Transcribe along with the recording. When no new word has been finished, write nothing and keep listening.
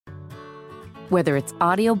Whether it's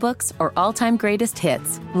audiobooks or all-time greatest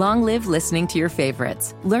hits, long live listening to your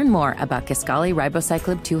favorites. Learn more about Kisqali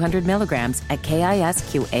Ribociclib 200 milligrams at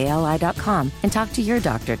KISQALI.com and talk to your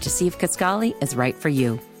doctor to see if Kisqali is right for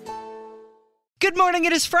you. Good morning.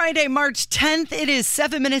 It is Friday, March 10th. It is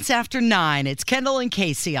 7 minutes after 9. It's Kendall and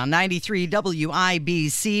Casey on 93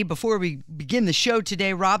 WIBC. Before we begin the show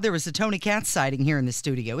today, Rob, there was a Tony Katz sighting here in the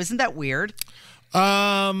studio. Isn't that weird?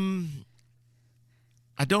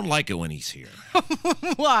 I don't like it when he's here.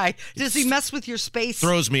 Why? Does he mess with your space?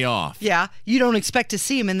 Throws me off. Yeah. You don't expect to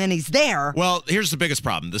see him, and then he's there. Well, here's the biggest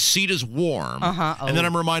problem. The seat is warm. And then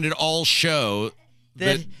I'm reminded all show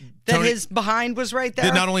that Tony, his behind was right there?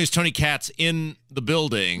 That not only is Tony Katz in the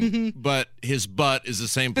building, but his butt is the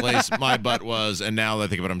same place my butt was. And now that I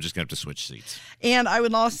think about it, I'm just going to have to switch seats. And I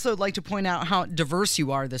would also like to point out how diverse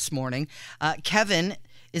you are this morning. Kevin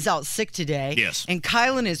is out sick today. Yes. And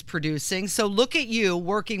Kylan is producing. So look at you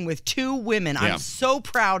working with two women. Yeah. I'm so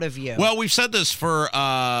proud of you. Well, we've said this for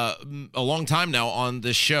a long time now on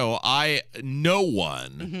this show. No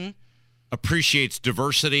one appreciates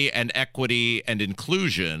diversity and equity and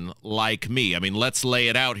inclusion like me. I mean, let's lay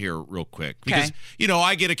it out here real quick. Because,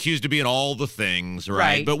 I get accused of being all the things,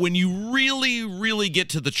 right? But when you really, really get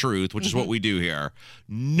to the truth, which is what we do here,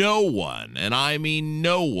 no one, and I mean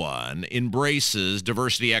no one, embraces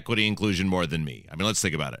diversity, equity, inclusion more than me. I mean, let's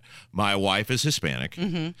think about it. My wife is Hispanic.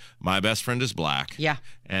 My best friend is black. Yeah.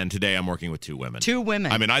 And today I'm working with two women. Two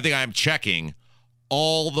women. I mean, I think I'm checking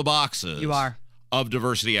all the boxes. You are. Of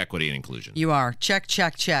diversity, equity, and inclusion. You are. Check,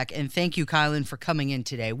 check, check. And thank you, Kylan, for coming in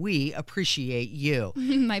today. We appreciate you.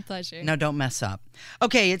 My pleasure. No, don't mess up.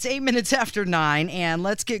 Okay, it's 8 minutes after 9, and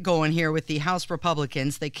let's get going here with the House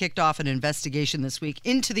Republicans. They kicked off an investigation this week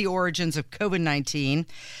into the origins of COVID-19.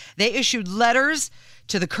 They issued letters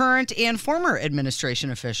to the current and former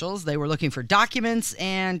administration officials. They were looking for documents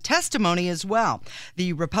and testimony as well.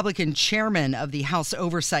 The Republican chairman of the House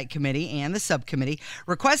Oversight Committee and the subcommittee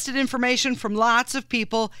requested information from lots of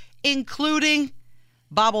people, including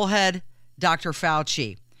bobblehead Dr.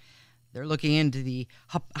 Fauci. They're looking into the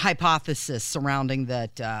hypothesis surrounding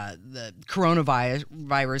that the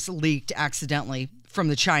coronavirus leaked accidentally from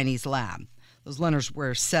the Chinese lab. Those letters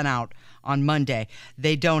were sent out on Monday.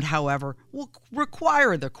 They don't, however,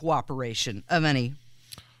 require the cooperation of any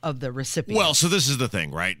of the recipients. Well, so this is the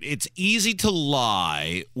thing, right? It's easy to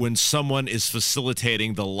lie when someone is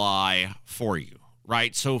facilitating the lie for you,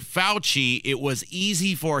 right? So Fauci, it was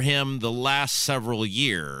easy for him the last several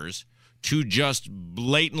years to just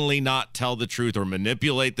blatantly not tell the truth or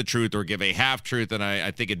manipulate the truth or give a half-truth. And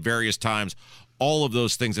I think at various times, all of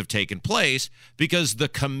those things have taken place because the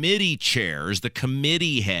committee chairs, the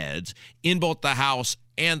committee heads in both the House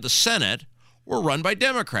and the Senate were run by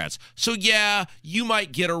Democrats. So, yeah, you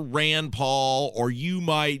might get a Rand Paul or you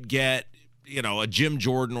might get, a Jim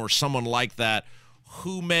Jordan or someone like that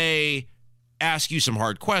who may ask you some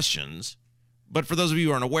hard questions. But for those of you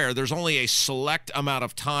who aren't aware, there's only a select amount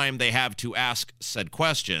of time they have to ask said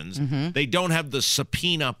questions. They don't have the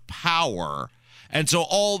subpoena power. And so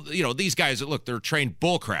all, these guys, look, they're trained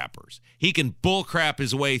bullcrappers. He can bullcrap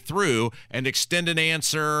his way through and extend an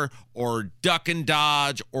answer or duck and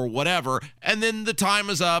dodge or whatever. And then the time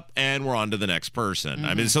is up and we're on to the next person.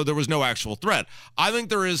 I mean, so there was no actual threat. I think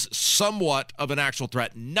there is somewhat of an actual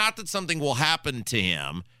threat. Not that something will happen to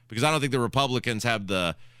him, because I don't think the Republicans have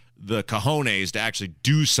the cojones to actually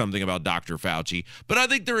do something about Dr. Fauci. But I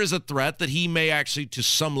think there is a threat that he may actually, to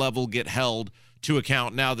some level, get held to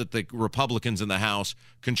account now that the Republicans in the House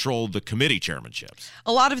control the committee chairmanships.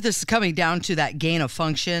 A lot of this is coming down to that gain of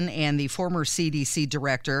function, and the former CDC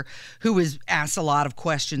director, who was asked a lot of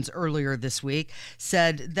questions earlier this week,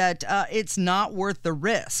 said that it's not worth the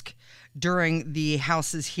risk during the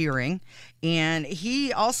House's hearing. And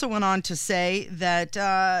he also went on to say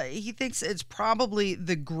that he thinks it's probably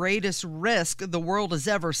the greatest risk the world has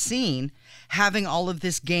ever seen, having all of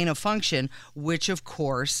this gain of function, which, of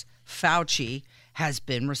course, Fauci has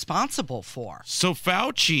been responsible for. So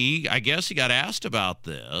Fauci, I guess he got asked about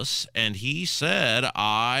this, and he said,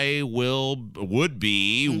 I would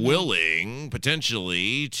be willing,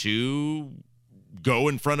 potentially, to go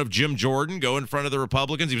in front of Jim Jordan, go in front of the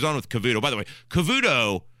Republicans. He was on with Cavuto. By the way,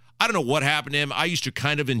 Cavuto, I don't know what happened to him. I used to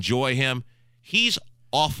kind of enjoy him. He's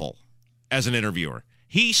awful as an interviewer.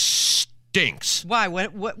 He stinks. Why?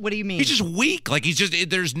 What do you mean? He's just weak. Like,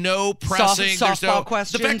 there's no pressing. Softball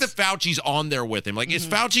questions. The fact that Fauci's on there with him. Like, is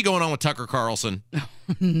Fauci going on with Tucker Carlson?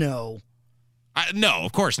 No. No,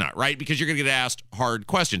 of course not, right? Because you're going to get asked hard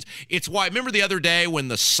questions. It's why, remember the other day when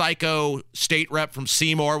the psycho state rep from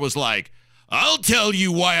Seymour was like, I'll tell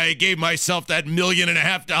you why I gave myself that $1.5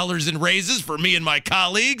 million in raises for me and my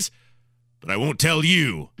colleagues. but I won't tell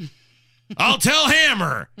you. I'll tell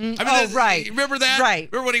Hammer. I mean, right. Remember that? Right.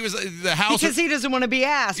 Remember when he was the House? Because he doesn't want to be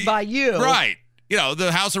asked by you. Right. You know,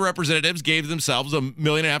 the House of Representatives gave themselves $1.5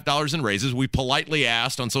 million in raises. We politely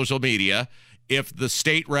asked on social media if the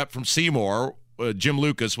state rep from Seymour, Jim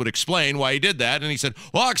Lucas, would explain why he did that. And he said,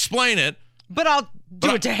 well, I'll explain it. But I'll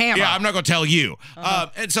do it to Hammer. Yeah, I'm not going to tell you.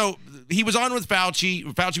 And so he was on with Fauci.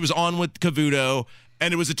 Fauci was on with Cavuto.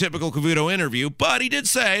 And it was a typical Cavuto interview. But he did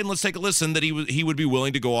say, and let's take a listen, that he would be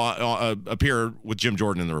willing to go on, appear with Jim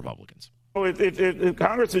Jordan and the Republicans. Well, if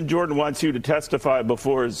Congressman Jordan wants you to testify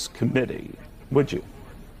before his committee, would you?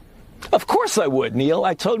 Of course I would, Neil.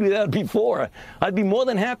 I told you that before. I'd be more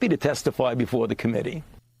than happy to testify before the committee.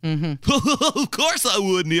 Mm-hmm. Of course I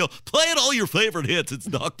would, Neil. Play it all your favorite hits. It's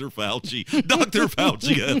Dr. Fauci. Dr.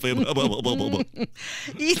 Fauci.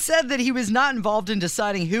 He said that he was not involved in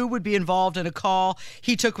deciding who would be involved in a call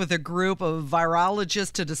he took with a group of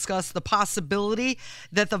virologists to discuss the possibility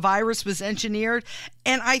that the virus was engineered.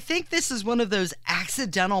 And I think this is one of those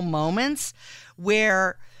accidental moments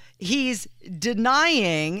where he's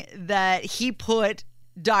denying that he put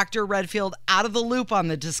Dr. Redfield out of the loop on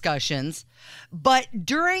the discussions. But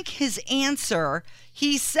during his answer,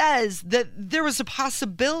 he says that there was a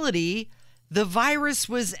possibility the virus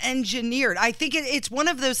was engineered. I think it's one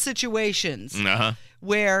of those situations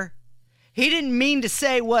where he didn't mean to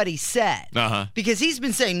say what he said. Because he's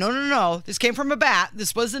been saying, no, this came from a bat.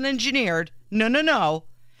 This wasn't engineered. No.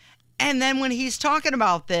 And then when he's talking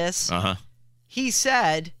about this, he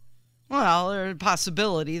said, well, there's a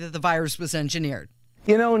possibility that the virus was engineered.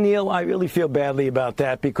 You know, Neil, I really feel badly about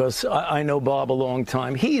that because I know Bob a long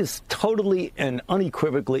time. He is totally and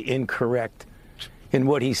unequivocally incorrect in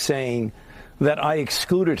what he's saying that I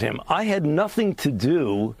excluded him. I had nothing to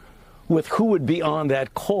do with who would be on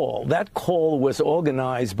that call. That call was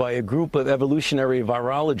organized by a group of evolutionary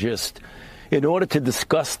virologists in order to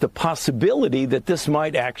discuss the possibility that this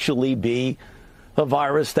might actually be a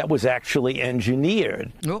virus that was actually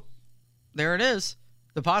engineered. Oh, there it is.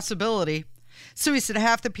 The possibility. So he said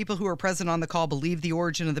half the people who were present on the call believe the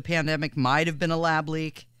origin of the pandemic might have been a lab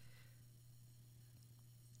leak.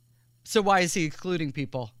 So why is he excluding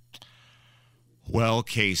people? Well,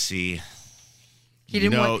 Casey, he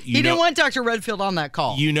didn't want Dr. Redfield on that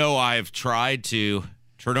call. You know, I've tried to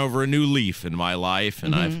turn over a new leaf in my life,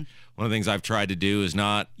 and one of the things I've tried to do is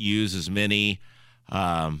not use as many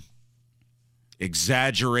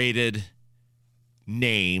exaggerated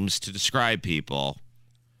names to describe people.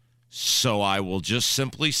 So I will just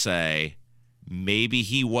simply say maybe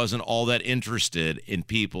he wasn't all that interested in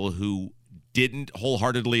people who didn't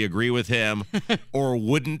wholeheartedly agree with him or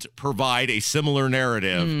wouldn't provide a similar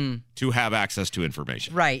narrative to have access to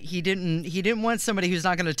information. Right. He didn't want somebody who's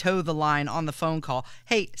not going to toe the line on the phone call.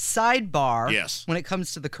 Hey, sidebar. Yes. When it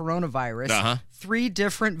comes to the coronavirus, 3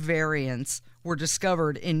 different variants were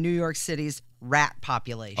discovered in New York City's rat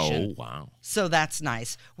population. Oh, wow. So that's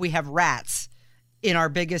nice. We have rats in our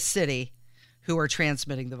biggest city who are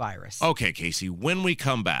transmitting the virus. Okay, Casey, when we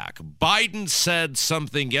come back, Biden said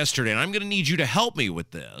something yesterday, and I'm going to need you to help me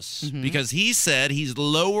with this, because he said he's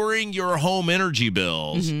lowering your home energy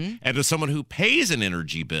bills, and as someone who pays an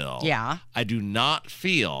energy bill, I do not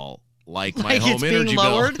feel like my home energy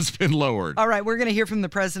bill has been lowered. All right, we're going to hear from the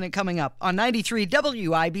president coming up on 93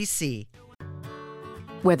 WIBC.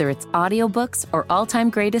 Whether it's audiobooks or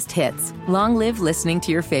all-time greatest hits, long live listening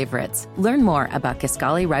to your favorites. Learn more about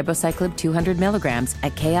Kisqali Ribociclib 200 milligrams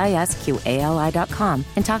at KISQALI.com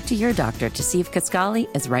and talk to your doctor to see if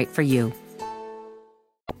Kisqali is right for you.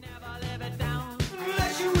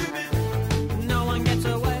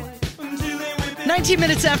 19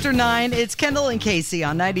 minutes after 9, it's Kendall and Casey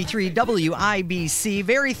on 93 WIBC.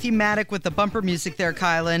 Very thematic with the bumper music there,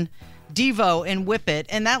 Kylan. Devo and Whip It,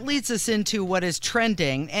 and that leads us into what is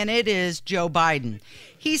trending, and it is Joe Biden.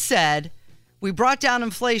 He said, we brought down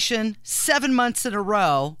inflation 7 months in a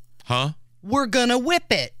row. We're gonna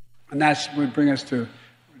whip it. And that would bring us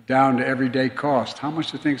down to everyday cost. How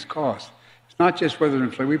much do things cost? It's not just whether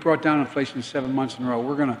inflation. We brought down inflation 7 months in a row.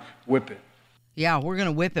 We're gonna whip it. Yeah, we're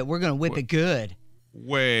gonna whip it. We're gonna whip it good.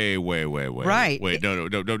 Wait. Right. Wait,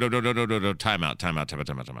 no. Time out.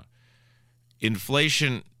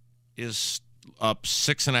 Inflation is up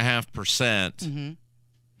 6.5%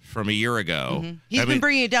 from a year ago. He's been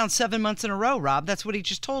bringing it down 7 months in a row, Rob. That's what he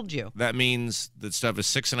just told you. That means that stuff is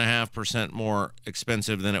 6.5% more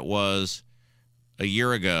expensive than it was a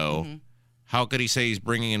year ago. How could he say he's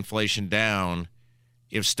bringing inflation down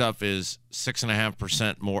if stuff is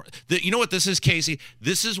 6.5% more? You know what this is, Casey?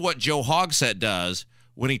 This is what Joe Hogsett does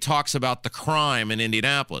when he talks about the crime in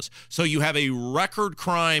Indianapolis. So you have a record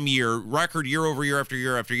crime year, record year over year after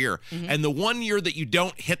year after year. And the one year that you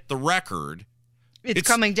don't hit the record, it's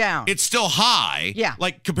coming down. It's still high. Yeah.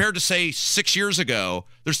 Like compared to, say, 6 years ago,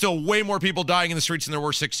 there's still way more people dying in the streets than there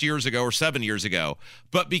were 6 years ago or 7 years ago.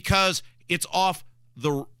 But because it's off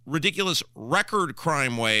the ridiculous record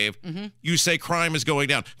crime wave, you say crime is going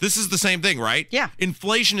down. This is the same thing, right? Yeah.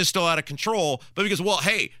 Inflation is still out of control, but because, well,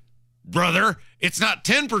 hey, brother, it's not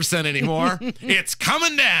 10% anymore. It's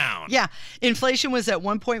coming down. Yeah. Inflation was at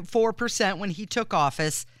 1.4% when he took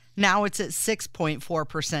office. Now it's at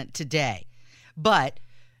 6.4% today. But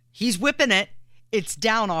he's whipping it. It's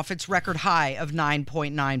down off its record high of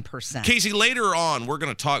 9.9%. Casey, later on, we're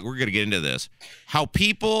going to get into this. How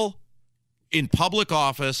people in public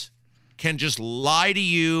office can just lie to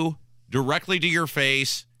you directly to your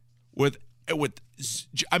face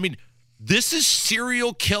I mean, this is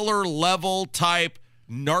serial killer level type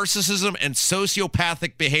narcissism and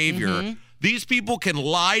sociopathic behavior. These people can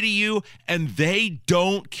lie to you and they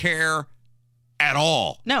don't care at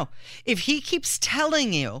all. No. If he keeps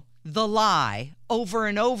telling you the lie over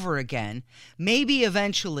and over again, maybe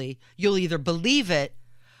eventually you'll either believe it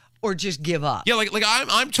or just give up. Yeah, like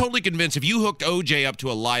I'm totally convinced if you hooked OJ up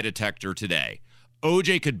to a lie detector today,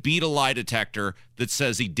 OJ could beat a lie detector that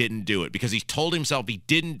says he didn't do it because he told himself he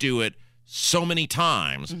didn't do it so many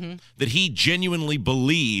times that he genuinely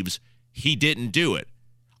believes he didn't do it.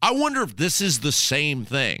 I wonder if this is the same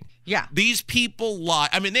thing. Yeah. These people lie.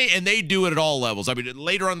 I mean, they do it at all levels. I mean,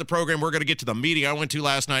 later on in the program, we're going to get to the meeting I went to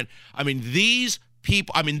last night. I mean, these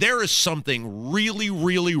people, I mean, there is something really,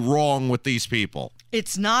 really wrong with these people.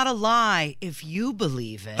 It's not a lie if you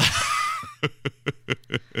believe it.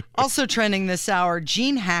 Also trending this hour,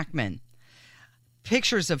 Gene Hackman.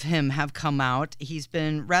 Pictures of him have come out. He's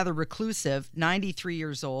been rather reclusive, 93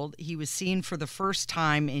 years old. He was seen for the first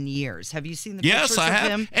time in years. Have you seen the pictures I of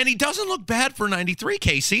have. him? And he doesn't look bad for 93,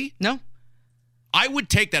 Casey. No. I would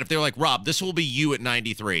take that if they're like, Rob, this will be you at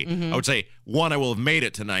 93. I would say, one, I will have made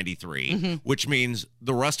it to 93, which means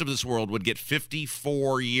the rest of this world would get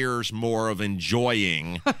 54 years more of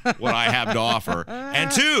enjoying what I have to offer.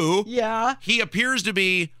 And two, he appears to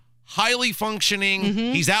be highly functioning.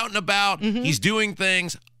 He's out and about. He's doing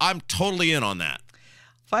things. I'm totally in on that.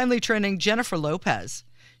 Finally trending, Jennifer Lopez.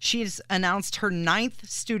 She's announced her 9th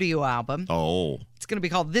studio album. Oh. It's going to be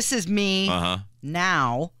called This Is Me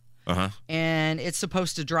Now. And it's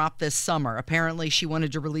supposed to drop this summer. Apparently, she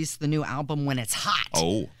wanted to release the new album when it's hot.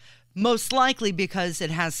 Oh. Most likely because it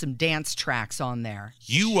has some dance tracks on there.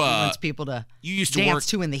 She wants people to dance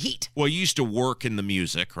to in the heat. Well, you used to work in the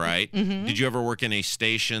music, right? Did you ever work in a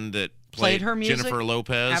station that played her music? Jennifer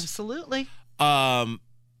Lopez? Absolutely.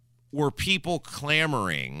 Were people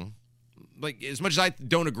clamoring, like as much as I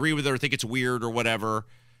don't agree with it or think it's weird or whatever,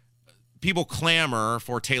 people clamor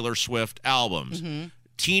for Taylor Swift albums.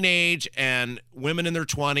 Teenage and women in their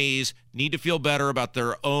 20s need to feel better about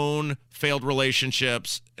their own failed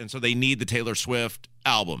relationships, and so they need the Taylor Swift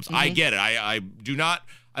albums. I get it. I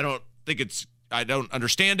don't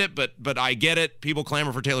understand it, but I get it. People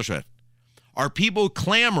clamor for Taylor Swift. Are people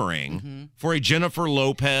clamoring for a Jennifer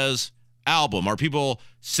Lopez album? Are people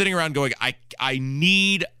sitting around going, I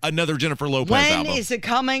need another Jennifer Lopez album? When is it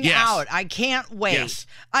coming out? I can't wait. Yes.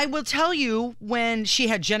 I will tell you, when she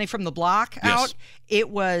had Jenny from the Block out, it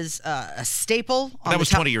was a staple. That was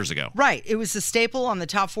 20 years ago. Right. It was a staple on the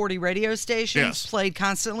top 40 radio stations, played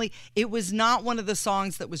constantly. It was not one of the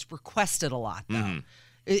songs that was requested a lot, though.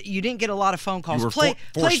 You didn't get a lot of phone calls. Play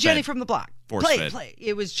Jenny from the Block. Play.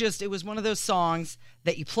 It was one of those songs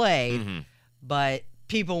that you played, but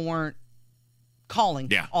people weren't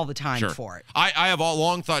calling all the time for it. I have all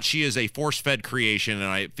along thought she is a force-fed creation,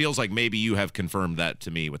 and it feels like maybe you have confirmed that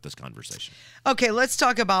to me with this conversation. Okay, let's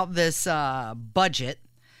talk about this budget.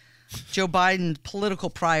 Joe Biden's political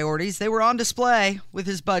priorities. They were on display with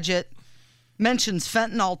his budget. Mentions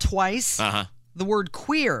fentanyl twice. The word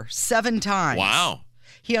queer 7 times. Wow.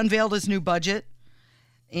 He unveiled his new budget.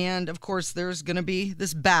 And, of course, there's going to be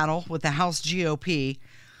this battle with the House GOP.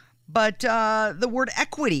 But the word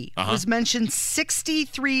equity was mentioned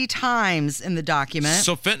 63 times in the document.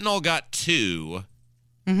 So fentanyl got 2.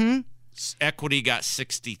 Equity got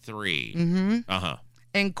 63.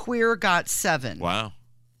 And queer got 7. Wow.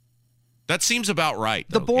 That seems about right,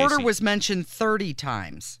 though, The border Casey. was mentioned 30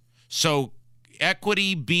 times. So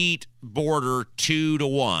equity beat border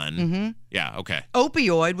 2-1. Yeah, okay.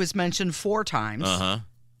 Opioid was mentioned 4 times.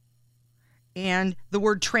 And the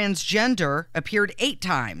word transgender appeared 8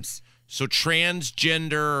 times. So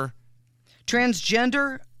transgender,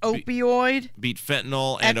 opioid, beat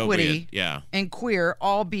fentanyl, and equity, opiate. Yeah. and queer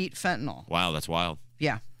all beat fentanyl. Wow, that's wild.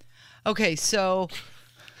 Yeah. Okay, so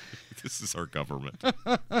This is our government.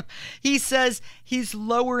 he says he's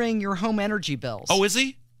lowering your home energy bills. Oh, is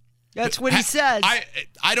he? That's what he says.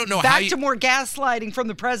 I don't know Back to more gaslighting from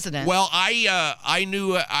the president. Well, I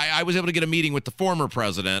knew I was able to get a meeting with the former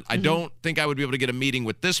president. I don't think I would be able to get a meeting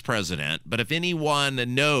with this president. But if anyone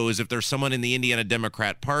knows, if there's someone in the Indiana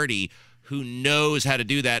Democrat Party who knows how to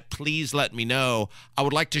do that, please let me know. I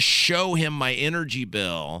would like to show him my energy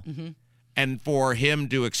bill and for him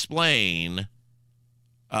to explain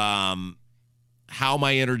how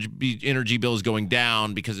my energy bill is going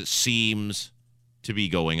down because it seems to be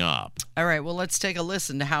going up. All right, well, let's take a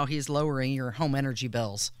listen to how he's lowering your home energy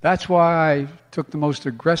bills. That's why I took the most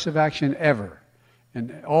aggressive action ever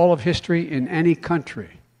in all of history in any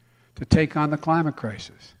country to take on the climate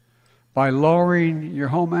crisis by lowering your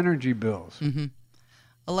home energy bills.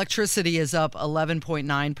 Electricity is up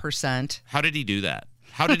 11.9%. How did he do that?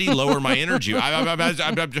 How did he lower my energy?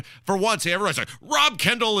 For once, everyone's like, Rob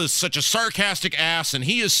Kendall is such a sarcastic ass and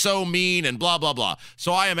he is so mean and blah, blah, blah.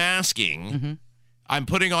 So I am asking, I'm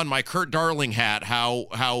putting on my Kurt Darling hat,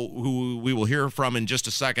 who we will hear from in just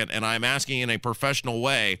a second, and I'm asking in a professional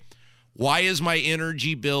way, why is my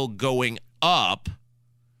energy bill going up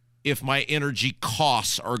if my energy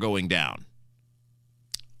costs are going down?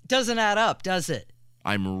 Doesn't add up, does it?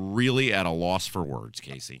 I'm really at a loss for words,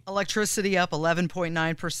 Casey. Electricity up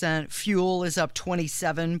 11.9%. Fuel is up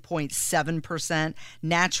 27.7%.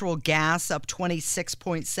 Natural gas up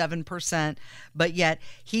 26.7%. But yet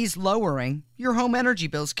he's lowering your home energy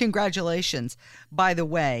bills. Congratulations. By the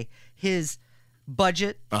way, his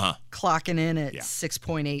budget clocking in at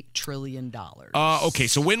 $6.8 trillion. Okay,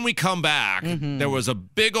 so when we come back, there was a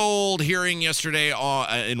big old hearing yesterday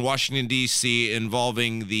in Washington, D.C.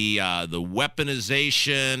 involving the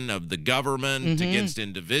weaponization of the government against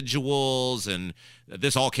individuals, and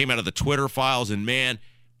this all came out of the Twitter files, and man,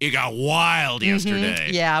 it got wild yesterday.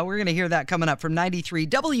 Yeah, we're going to hear that coming up from 93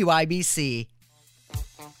 WIBC.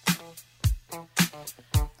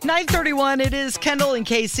 9:31, it is Kendall and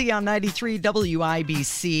Casey on 93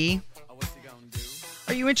 WIBC.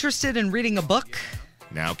 Are you interested in reading a book?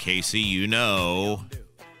 Now, Casey, you know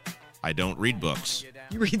I don't read books.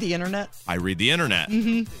 You read the internet? I read the internet. I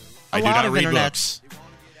do lot not of read internets. books.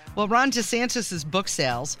 Well, Ron DeSantis' book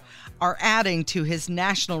sales are adding to his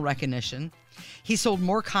national recognition. He sold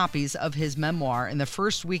more copies of his memoir in the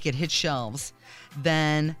first week it hit shelves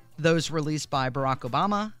than those released by Barack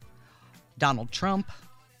Obama, Donald Trump,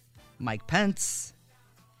 Mike Pence.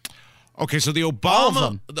 Okay, so the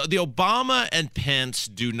Obama and Pence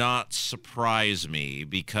do not surprise me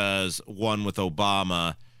because one with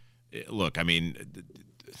Obama, look, I mean,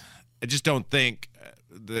 I just don't think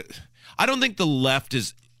I don't think the left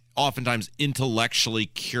is oftentimes intellectually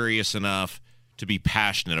curious enough to be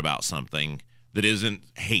passionate about something that isn't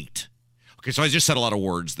hate. Okay, so I just said a lot of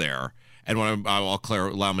words there, and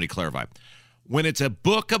allow me to clarify. When it's a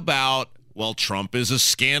book about, well, Trump is a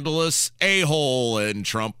scandalous a-hole, and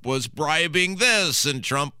Trump was bribing this, and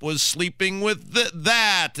Trump was sleeping with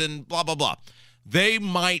that, and blah, blah, blah. They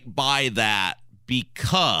might buy that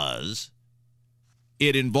because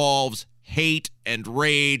it involves hate and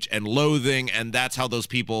rage and loathing, and that's how those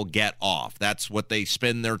people get off. That's what they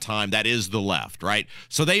spend their time. That is the left, right?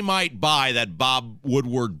 So they might buy that Bob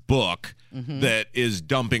Woodward book that is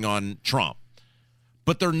dumping on Trump.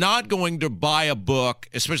 But they're not going to buy a book,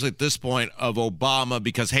 especially at this point, of Obama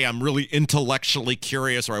because, hey, I'm really intellectually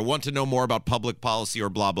curious or I want to know more about public policy or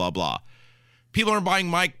blah, blah, blah. People aren't buying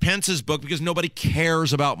Mike Pence's book because nobody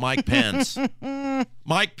cares about Mike Pence.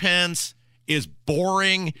 Mike Pence is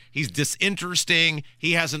boring. He's disinteresting.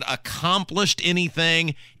 He hasn't accomplished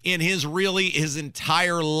anything in his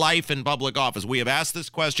entire life in public office. We have asked this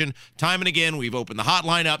question time and again. We've opened the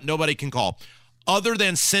hotline up. Nobody can call. Other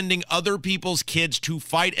than sending other people's kids to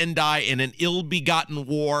fight and die in an ill-begotten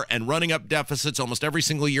war and running up deficits almost every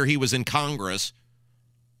single year he was in Congress,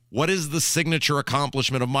 what is the signature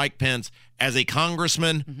accomplishment of Mike Pence as a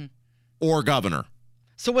congressman or governor?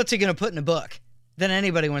 So what's he going to put in a book that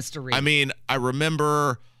anybody wants to read? I mean, I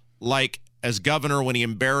remember, like, as governor when he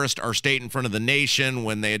embarrassed our state in front of the nation,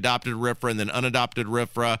 when they adopted RFRA and then unadopted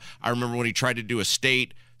RFRA. I remember when he tried to do a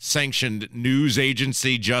state-sanctioned news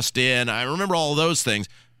agency just in. I remember all of those things.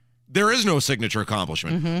 There is no signature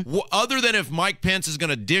accomplishment. Other than if Mike Pence is going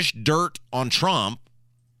to dish dirt on Trump,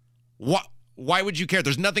 why would you care?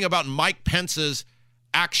 There's nothing about Mike Pence's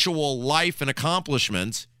actual life and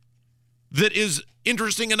accomplishments that is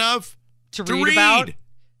interesting enough to read about,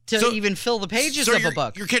 to even fill the pages of a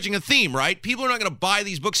book. You're catching a theme, right? People are not going to buy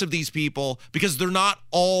these books of these people because they're not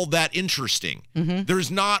all that interesting. There's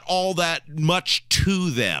not all that much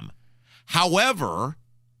to them. However,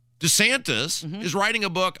 DeSantis is writing a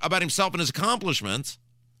book about himself and his accomplishments,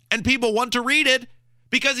 and people want to read it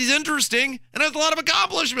because he's interesting and has a lot of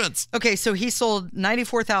accomplishments. Okay, so he sold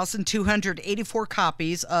 94,284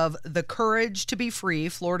 copies of The Courage to Be Free,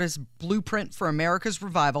 Florida's Blueprint for America's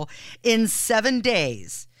Revival, in 7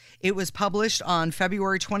 days. It was published on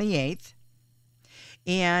February 28th.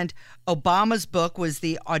 And Obama's book was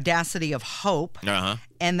The Audacity of Hope,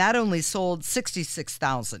 and that only sold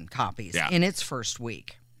 66,000 copies in its first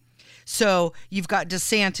week. So you've got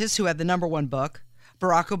DeSantis, who had the number one book,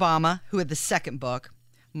 Barack Obama, who had the second book,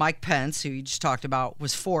 Mike Pence, who you just talked about,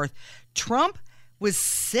 was fourth. Trump was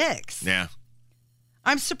sixth. Yeah.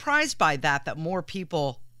 I'm surprised by that more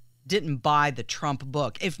people didn't buy the Trump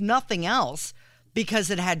book. If nothing else, because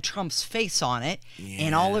it had Trump's face on it,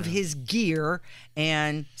 and all of his gear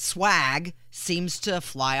and swag seems to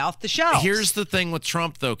fly off the shelves. Here's the thing with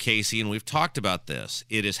Trump, though, Casey, and we've talked about this.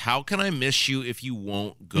 It is, how can I miss you if you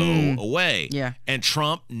won't go away? Yeah. And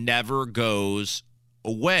Trump never goes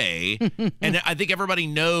away. And I think everybody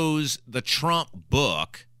knows the Trump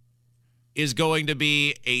book is going to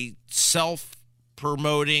be a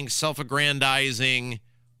self-promoting, self-aggrandizing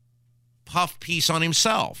puff piece on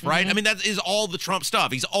himself, right? I mean, that is all the Trump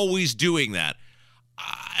stuff. He's always doing that.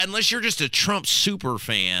 Unless you're just a Trump super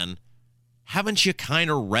fan, haven't you kind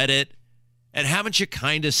of read it? And haven't you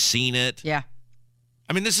kind of seen it? Yeah.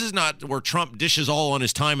 I mean, this is not where Trump dishes all on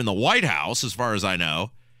his time in the White House, as far as I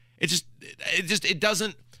know. It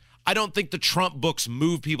doesn't, I don't think the Trump books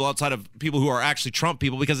move people outside of people who are actually Trump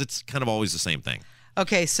people, because it's kind of always the same thing.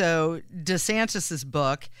 Okay, so DeSantis's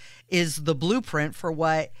book is the blueprint for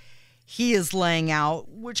what he is laying out,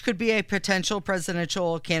 which could be a potential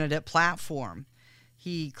presidential candidate platform.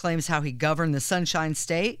 He claims how he governed the Sunshine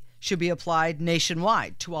State should be applied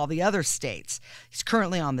nationwide to all the other states. He's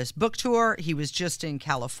currently on this book tour. He was just in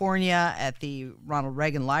California at the Ronald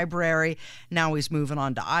Reagan Library. Now he's moving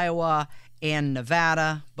on to Iowa and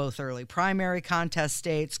Nevada, both early primary contest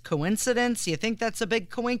states. Coincidence? You think that's a big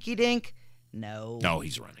coinky-dink? No. No,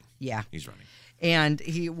 he's running. Yeah. He's running. And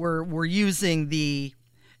we're using the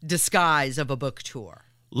disguise of a book tour.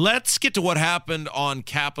 Let's get to what happened on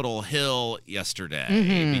Capitol Hill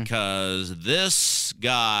yesterday, because this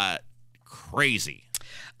got crazy.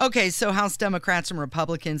 Okay, so House Democrats and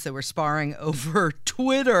Republicans, they were sparring over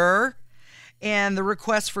Twitter and the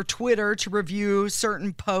request for Twitter to review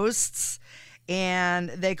certain posts, and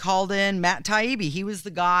they called in Matt Taibbi. He was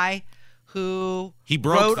the guy who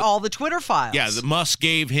wrote all the Twitter files. Yeah, Musk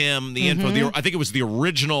gave him the info. I think it was the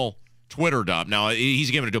original Twitter dump. Now,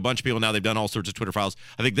 he's given it to a bunch of people. Now they've done all sorts of Twitter files.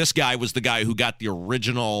 I think this guy was the guy who got the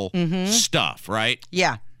original stuff, right?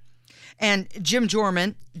 Yeah. And Jim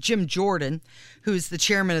Jordan, who's the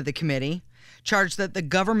chairman of the committee, charged that the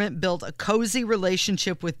government built a cozy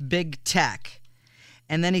relationship with big tech.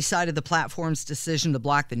 And then he cited the platform's decision to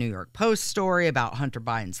block the New York Post story about Hunter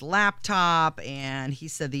Biden's laptop. And he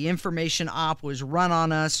said the information op was run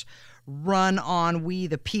on us, run on we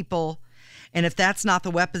the people. And if that's not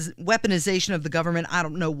the weaponization of the government, I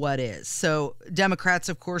don't know what is. So Democrats,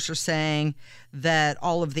 of course, are saying that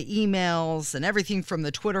all of the emails and everything from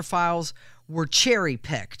the Twitter files were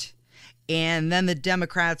cherry-picked. And then the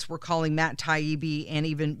Democrats were calling Matt Taibbi and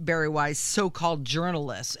even Barry Weiss so-called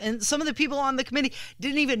journalists. And some of the people on the committee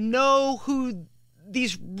didn't even know who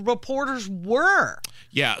these reporters were.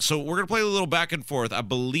 Yeah, so we're going to play a little back and forth. I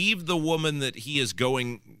believe the woman that he is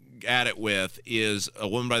going at it with is a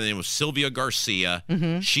woman by the name of Sylvia Garcia.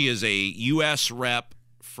 She is a U.S. rep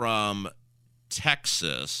from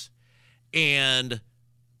Texas. And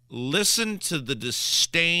listen to the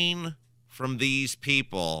disdain from these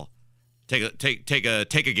people. Take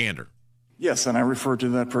a gander. Yes, and I refer to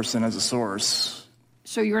that person as a source.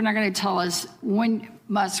 So you're not going to tell us when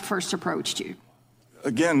Musk first approached you?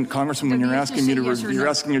 Again, Congressman, you're asking me to you're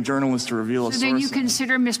asking a journalist to reveal a source. So then you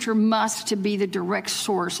consider Mr. Musk to be the direct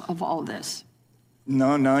source of all this?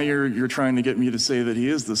 No, now you're trying to get me to say that he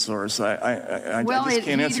is the source. I just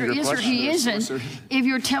can't answer your question. Well, he isn't. If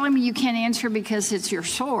you're telling me you can't answer because it's your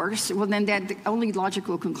source, well, then the only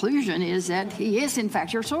logical conclusion is that he is, in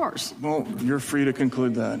fact, your source. Well, you're free to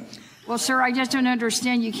conclude that. Well, sir, I just don't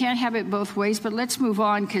understand. You can't have it both ways, but let's move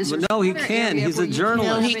on because no, he can. He's a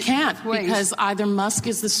journalist. No, he can't, because either Musk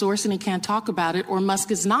is the source and he can't talk about it, or Musk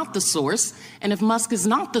is not the source. And if Musk is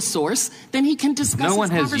not the source, then he can discuss. No one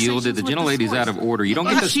has yielded. The gentlelady's out of order. You don't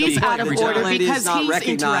get to speak. She's out of order because he's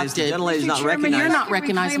interrupted. The gentlelady's not recognized. You're not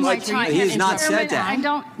recognized. He has not said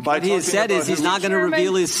that. What he has said is he's not going to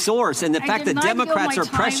reveal his source, and the fact that Democrats are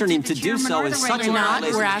pressuring him to do so is such a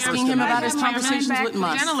violation. We're asking him about his conversations with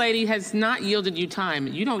Musk. The gentlelady has not yielded you time.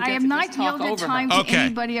 You don't get I have not yielded time to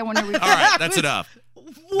anybody. I want to repeat. All right, that's enough.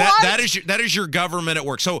 That is your government at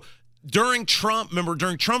work. So during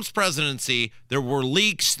Trump's presidency, there were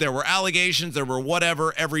leaks, there were allegations, there were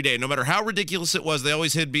whatever every day. No matter how ridiculous it was, they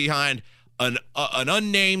always hid behind an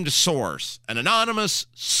unnamed source, an anonymous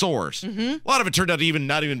source. A lot of it turned out to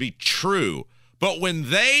not even be true. But when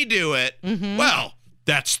they do it, well,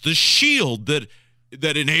 that's the shield that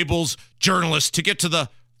enables journalists to get to the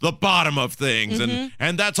bottom of things.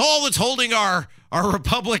 And that's all that's holding our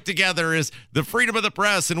republic together is the freedom of the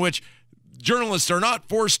press, in which journalists are not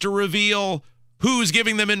forced to reveal who's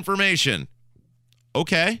giving them information.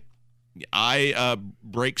 Okay. I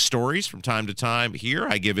break stories from time to time here.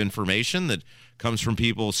 I give information that comes from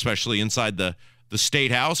people, especially inside the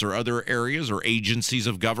State House or other areas or agencies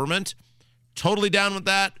of government. Totally down with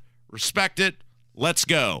that. Respect it. Let's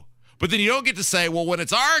go. But then you don't get to say, well, when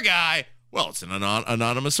it's our guy, well, it's an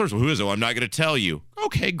anonymous source. Well, who is it? Well, I'm not going to tell you.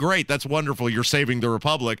 Okay, great. That's wonderful. You're saving the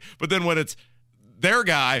republic. But then when it's their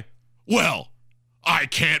guy, well, I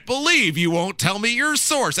can't believe you won't tell me your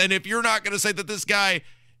source. And if you're not going to say that this guy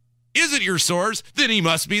isn't your source, then he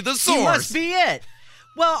must be the source. He must be it.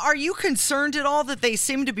 Well, are you concerned at all that they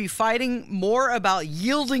seem to be fighting more about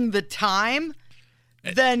yielding the time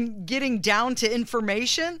than getting down to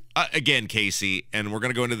information? Again, Casey, and we're going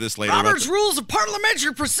to go into this later. Robert's Rules of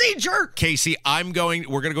Parliamentary Procedure. Casey, we're going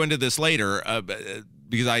to go into this later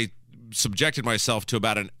because I subjected myself to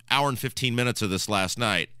about an hour and 15 minutes of this last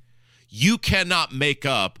night. You cannot make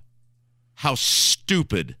up how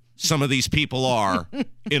stupid some of these people are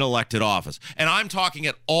in elected office. And I'm talking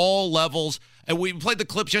at all levels. And we played the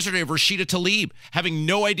clips yesterday of Rashida Tlaib having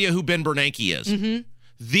no idea who Ben Bernanke is.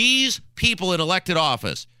 These people in elected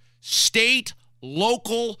office, state,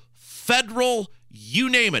 local, federal, you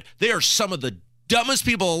name it, they are some of the dumbest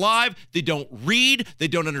people alive. They don't read. They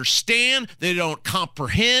don't understand. They don't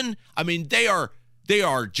comprehend. I mean, they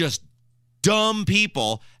are just dumb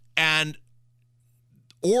people. And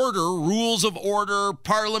rules of order,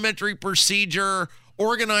 parliamentary procedure,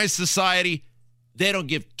 organized society, they don't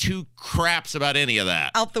give two craps about any of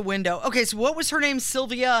that. Out the window. Okay, so what was her name?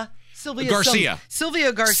 Sylvia Garcia.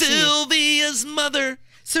 Sylvia Garcia. Sylvia's mother.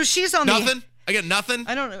 So she's on nothing. I got nothing.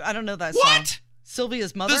 I don't know that what? Song.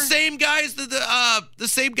 Sylvia's mother. The same guys that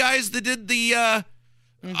did the.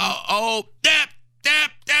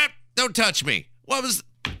 Don't touch me. What was?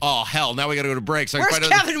 Oh, hell, now we got to go to break. So Where's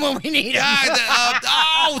Kevin when we need him?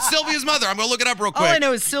 Sylvia's mother. I'm going to look it up real quick. All I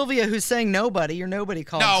know is Sylvia, who's saying nobody. Your nobody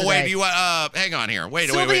called today. Wait, hang on here. Wait.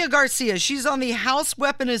 Sylvia Garcia, she's on the House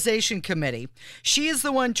Weaponization Committee. She is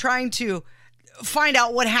the one trying to find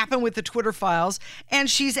out what happened with the Twitter files, and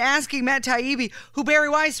she's asking Matt Taibbi who Barry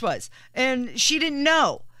Weiss was, and she didn't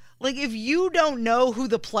know. Like, if you don't know who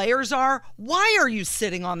the players are, why are you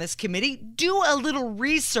sitting on this committee? Do a little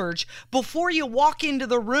research before you walk into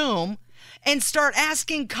the room and start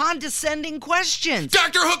asking condescending questions.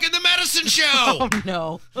 Dr. Hook and the Medicine Show! Oh,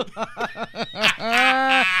 no.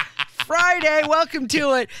 Friday, welcome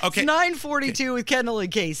to it. Okay. It's 9:42 with Kendall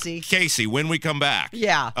and Casey. Casey, when we come back.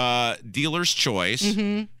 Yeah. Dealer's choice.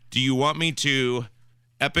 Do you want me to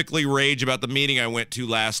epically rage about the meeting I went to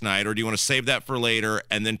last night, or do you want to save that for later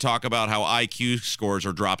and then talk about how IQ scores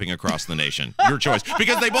are dropping across the nation? Your choice.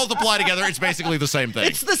 Because they both apply together. It's basically the same thing.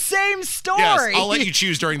 It's the same story. Yes, I'll let you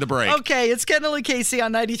choose during the break. Okay, it's Kendall and Casey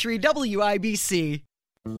on 93 WIBC.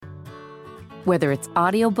 Whether it's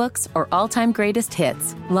audiobooks or all-time greatest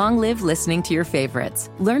hits, long live listening to your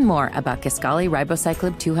favorites. Learn more about Kisqali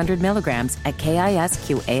Ribociclib 200 milligrams at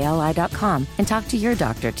KISQALI.com and talk to your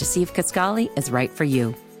doctor to see if Kisqali is right for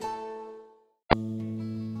you.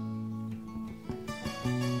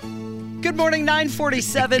 Good morning,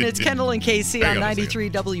 9:47. It's Kendall and Casey on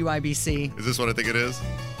 93 WIBC. Is this what I think it is?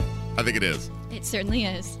 I think it is. It certainly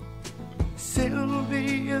is.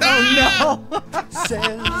 Sylvia. Oh, no. Says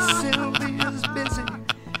Sylvia's busy.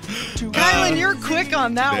 Kylan, you're quick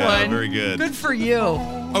on that one. Very good. Good for you.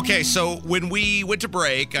 Okay, so when we went to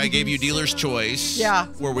break, I gave you dealer's choice. Yeah.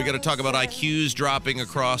 Where we got to talk about IQs dropping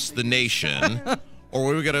across the nation. Or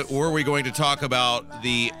were we going to talk about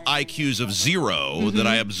the IQs of zero that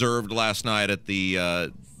I observed last night at the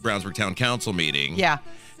Brownsburg Town Council meeting? Yeah.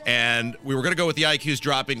 And we were going to go with the IQs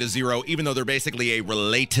dropping to zero, even though they're basically a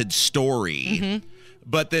related story.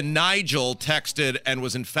 But then Nigel texted and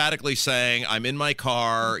was emphatically saying, I'm in my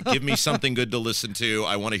car. Give me something good to listen to.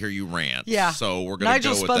 I want to hear you rant. Yeah. So we're going to go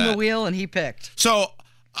with that. Nigel spun the wheel and he picked. So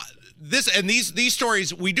these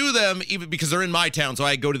stories, we do them even because they're in my town. So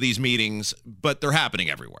I go to these meetings, but they're happening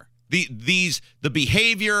everywhere. The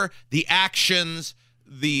behavior, the actions,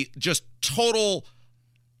 the just total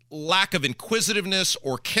lack of inquisitiveness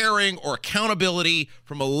or caring or accountability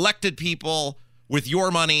from elected people with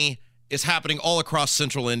your money is happening all across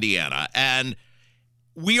central Indiana. And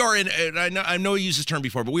we are in, and I know I used this term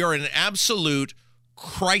before, but we are in an absolute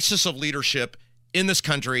crisis of leadership in this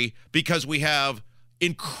country because we have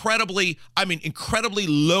incredibly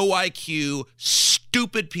low IQ,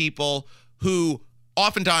 stupid people who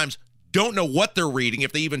oftentimes don't know what they're reading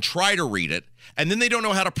if they even try to read it, and then they don't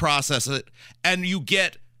know how to process it, and you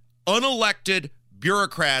get unelected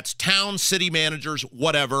bureaucrats, town, city managers,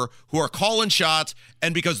 whatever, who are calling shots,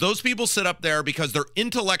 and because those people sit up there because they're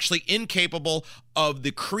intellectually incapable of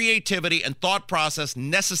the creativity and thought process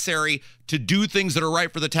necessary to do things that are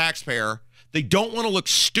right for the taxpayer, they don't want to look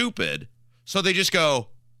stupid, so they just go,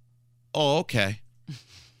 oh, okay.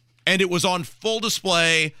 And it was on full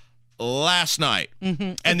display last night.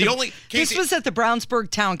 Mm-hmm. And this was at the Brownsburg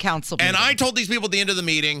Town Council meeting. And I told these people at the end of the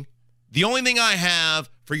meeting, the only thing I have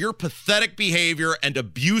for your pathetic behavior and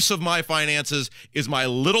abuse of my finances is my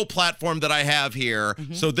little platform that I have here.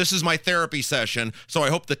 Mm-hmm. So this is my therapy session. So I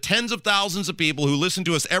hope the tens of thousands of people who listen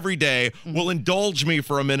to us every day will indulge me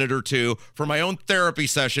for a minute or two for my own therapy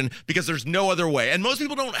session, because there's no other way. And most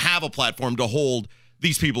people don't have a platform to hold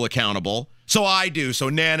these people accountable. So I do. So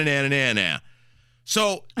na.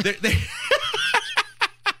 So they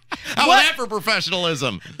how about that for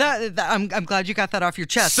professionalism? I'm glad you got that off your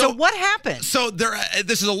chest. So what happened? So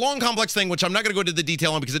this is a long, complex thing, which I'm not going to go into the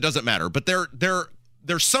detail on because it doesn't matter. But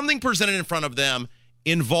there's something presented in front of them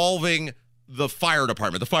involving the fire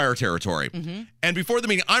department, the fire territory. Mm-hmm. And before the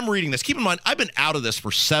meeting, I'm reading this. Keep in mind, I've been out of this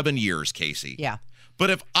for 7 years, Casey. Yeah. But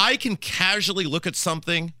if I can casually look at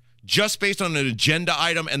something just based on an agenda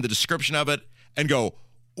item and the description of it and go,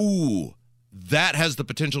 ooh, that has the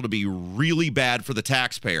potential to be really bad for the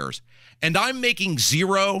taxpayers, and I'm making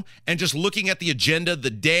zero and just looking at the agenda the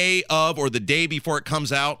day of or the day before it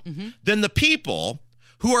comes out, then the people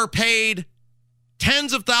who are paid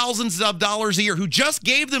tens of thousands of dollars a year, who just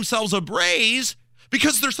gave themselves a raise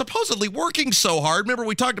because they're supposedly working so hard, remember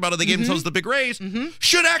we talked about it, they gave themselves the big raise,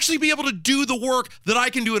 should actually be able to do the work that I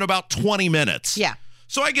can do in about 20 minutes. Yeah.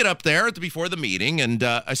 So I get up there before the meeting, and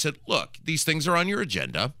I said, look, these things are on your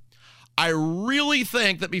agenda. I really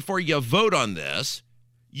think that before you vote on this,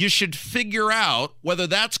 you should figure out whether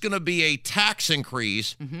that's going to be a tax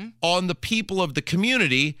increase on the people of the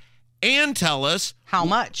community, and tell us how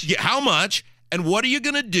much. Yeah, how much, and what are you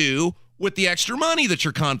going to do with the extra money that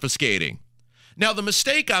you're confiscating? Now, the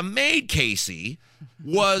mistake I made, Casey,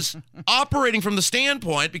 was operating from the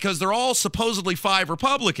standpoint, because they're all supposedly 5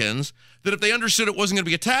 Republicans, that if they understood it wasn't going to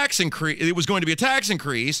be a tax increase, it was going to be a tax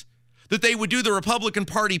increase, that they would do the Republican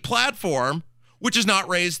Party platform, which is not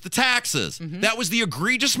raise the taxes. That was the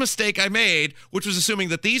egregious mistake I made, which was assuming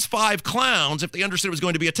that these 5 clowns, if they understood it was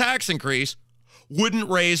going to be a tax increase, wouldn't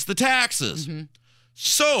raise the taxes.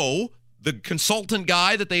 So the consultant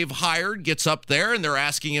guy that they've hired gets up there, and they're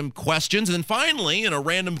asking him questions. And then finally, in a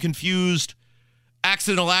random, confused,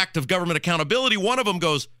 accidental act of government accountability, one of them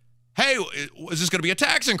goes, hey, is this going to be a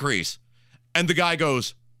tax increase? And the guy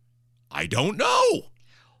goes, I don't know.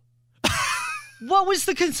 What was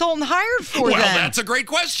the consultant hired for then? Well, that's a great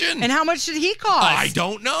question. And how much did he cost? I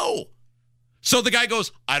don't know. So the guy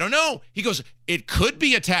goes, I don't know. He goes, it could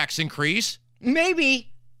be a tax increase.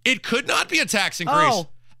 Maybe. It could not be a tax increase. Oh.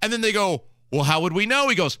 And then they go, well, how would we know?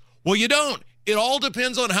 He goes, well, you don't. It all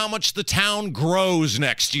depends on how much the town grows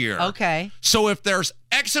next year. Okay. So if there's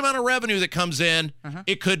X amount of revenue that comes in,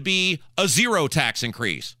 it could be a 0 tax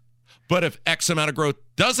increase. But if X amount of growth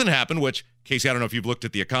doesn't happen, which, Casey, I don't know if you've looked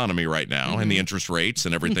at the economy right now and the interest rates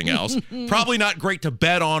and everything else, probably not great to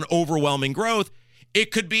bet on overwhelming growth.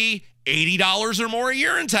 It could be $80 or more a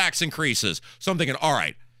year in tax increases. So I'm thinking, all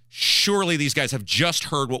right, surely these guys have just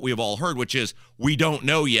heard what we have all heard, which is we don't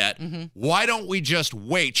know yet. Why don't we just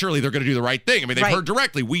wait? Surely they're going to do the right thing. I mean, they've heard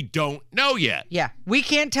directly. We don't know yet. Yeah, we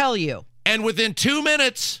can't tell you. And within 2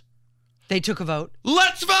 minutes, they took a vote.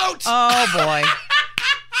 Let's vote! Oh, boy.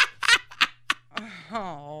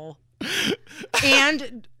 Oh.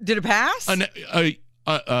 And did it pass?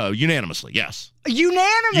 Unanimously, yes.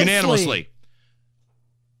 Unanimously.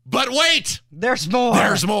 But wait! There's more.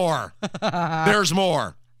 There's more. There's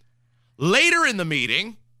more. Later in the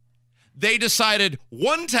meeting, they decided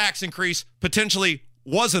one tax increase potentially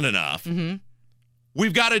wasn't enough.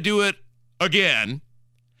 We've got to do it again.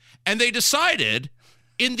 And they decided,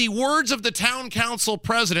 in the words of the town council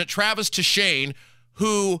president, Travis Tashane,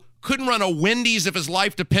 who couldn't run a Wendy's if his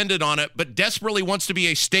life depended on it, but desperately wants to be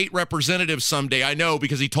a state representative someday. I know,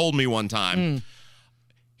 because he told me one time.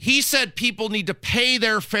 He said people need to pay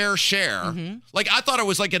their fair share. Like, I thought it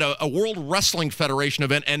was like at a World Wrestling Federation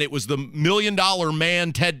event, and it was the $1 Million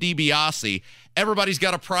Man, Ted DiBiase. Everybody's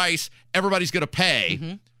got a price. Everybody's going to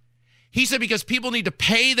pay. He said because people need to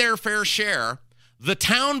pay their fair share, the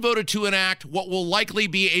town voted to enact what will likely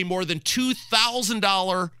be a more than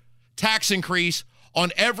 $2,000 tax increase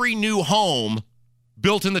on every new home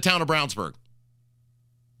built in the town of Brownsburg.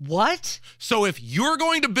 What? So if you're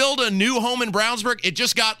going to build a new home in Brownsburg, it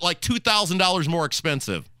just got like $2,000 more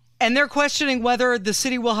expensive. And they're questioning whether the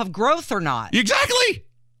city will have growth or not. Exactly.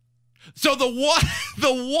 So the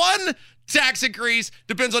one tax increase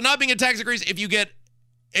depends on not being a tax increase if you get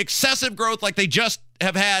excessive growth like they just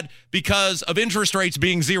have had because of interest rates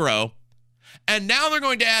being zero. And now they're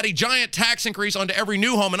going to add a giant tax increase onto every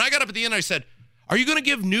new home. And I got up at the end and I said, are you going to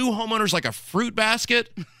give new homeowners like a fruit basket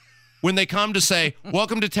when they come to say,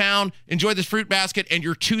 welcome to town, enjoy this fruit basket and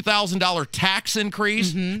your $2,000 tax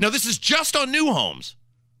increase? Mm-hmm. Now, this is just on new homes.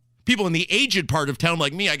 People in the aged part of town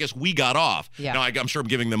like me, I guess we got off. Yeah. Now, I'm sure I'm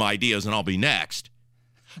giving them ideas and I'll be next.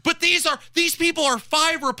 But these people are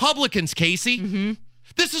 5 Republicans, Casey. Mm-hmm.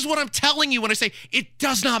 This is what I'm telling you when I say it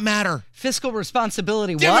does not matter. Fiscal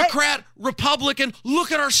responsibility, what? Democrat, Republican,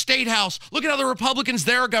 look at our state house. Look at how the Republicans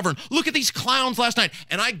there govern. Look at these clowns last night.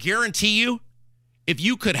 And I guarantee you, if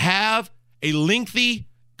you could have a lengthy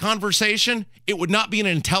conversation, it would not be an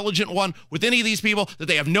intelligent one with any of these people that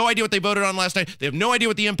they have no idea what they voted on last night. They have no idea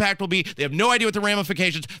what the impact will be. They have no idea what the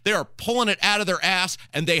ramifications. They are pulling it out of their ass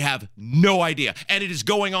and they have no idea. And it is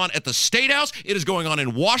going on at the State House. It is going on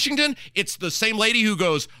in Washington. It's the same lady who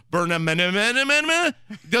goes, doesn't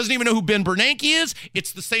even know who Ben Bernanke is.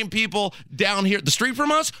 It's the same people down here at the street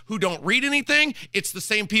from us who don't read anything. It's the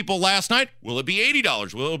same people last night. Will it be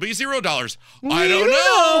 $80? Will it be $0? I don't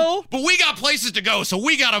know. But we got places to go, so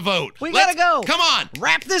we got to vote. Let's go. Come on.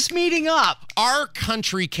 Wrap this meeting up. Our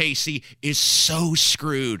country, Casey, is so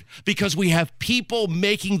screwed because we have people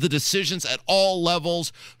making the decisions at all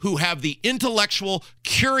levels who have the intellectual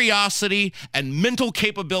curiosity and mental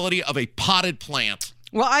capability of a potted plant.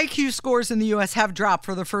 Well, IQ scores in the U.S. have dropped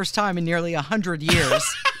for the first time in nearly 100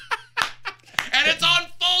 years. And it's on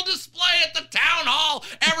full display at the town hall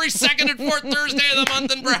every second and fourth Thursday of the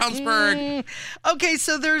month in Brownsburg. Okay,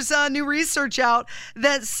 so there's new research out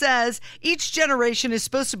that says each generation is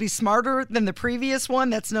supposed to be smarter than the previous one.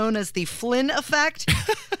 That's known as the Flynn effect.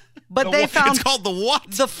 But they found it's called the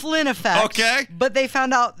what? The Flynn effect. Okay. But they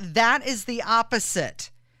found out that is the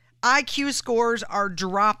opposite. IQ scores are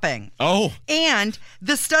dropping. Oh. And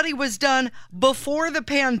the study was done before the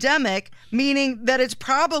pandemic, meaning that it's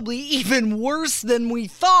probably even worse than we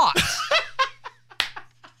thought.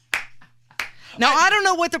 Now, I don't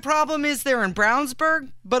know what the problem is there in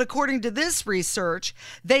Brownsburg, but according to this research,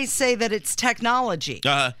 they say that it's technology.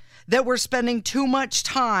 That we're spending too much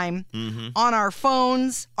time on our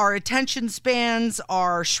phones, our attention spans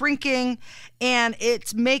are shrinking, and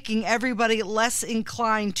it's making everybody less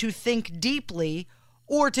inclined to think deeply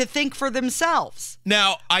or to think for themselves.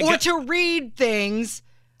 Now, to read things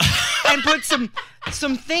and put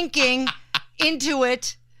some thinking into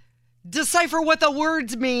it, decipher what the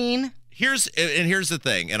words mean. Here's the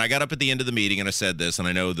thing, and I got up at the end of the meeting and I said this, and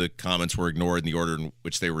I know the comments were ignored in the order in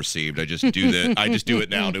which they were received. I just do it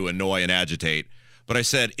now to annoy and agitate. But I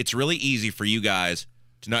said it's really easy for you guys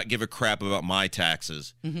to not give a crap about my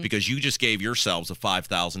taxes because you just gave yourselves a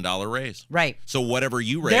 $5,000 raise. Right. So whatever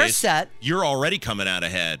you raise, they're set. You're already coming out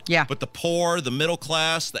ahead. Yeah. But the poor, the middle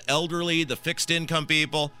class, the elderly, the fixed income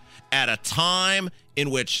people, at a time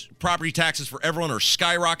in which property taxes for everyone are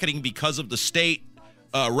skyrocketing because of the state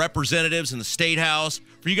representatives in the state house,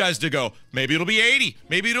 for you guys to go, maybe it'll be 80,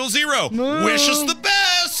 maybe it'll 0. Wish us the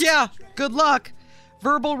best. Yeah, good luck.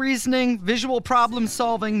 Verbal reasoning, visual problem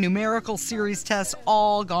solving, numerical series tests,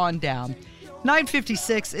 all gone down.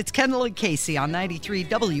 9:56, it's Kendall and Casey on 93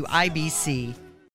 WIBC.